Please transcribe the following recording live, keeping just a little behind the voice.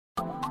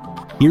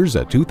Here's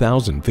a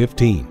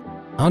 2015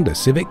 Honda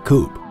Civic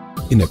Coupe.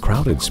 In a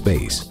crowded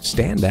space,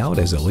 stand out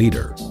as a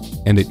leader.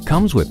 And it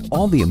comes with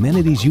all the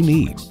amenities you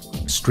need.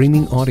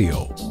 Streaming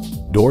audio,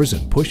 doors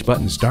and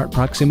push-button start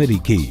proximity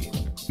key,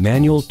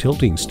 manual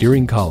tilting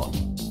steering column,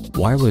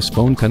 wireless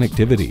phone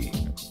connectivity,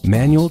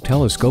 manual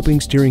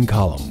telescoping steering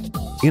column,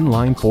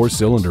 inline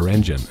 4-cylinder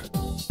engine,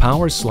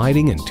 power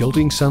sliding and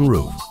tilting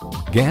sunroof,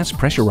 gas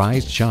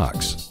pressurized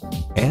shocks,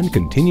 and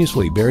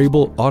continuously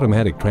variable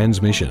automatic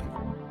transmission.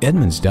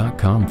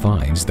 Edmunds.com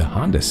finds the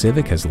Honda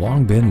Civic has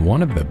long been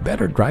one of the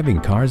better driving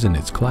cars in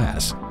its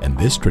class, and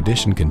this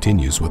tradition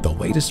continues with the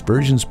latest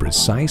version's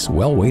precise,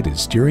 well-weighted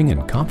steering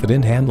and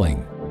confident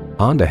handling.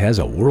 Honda has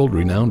a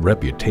world-renowned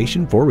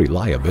reputation for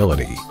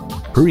reliability.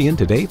 Hurry in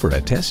today for a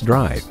test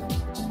drive.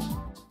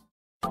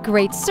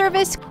 Great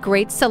service,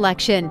 great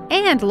selection,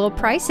 and low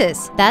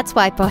prices. That's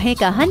why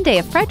Pohanka Hyundai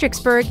of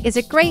Fredericksburg is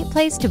a great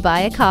place to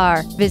buy a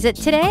car. Visit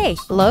today,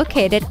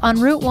 located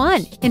on Route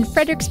 1 in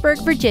Fredericksburg,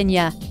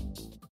 Virginia.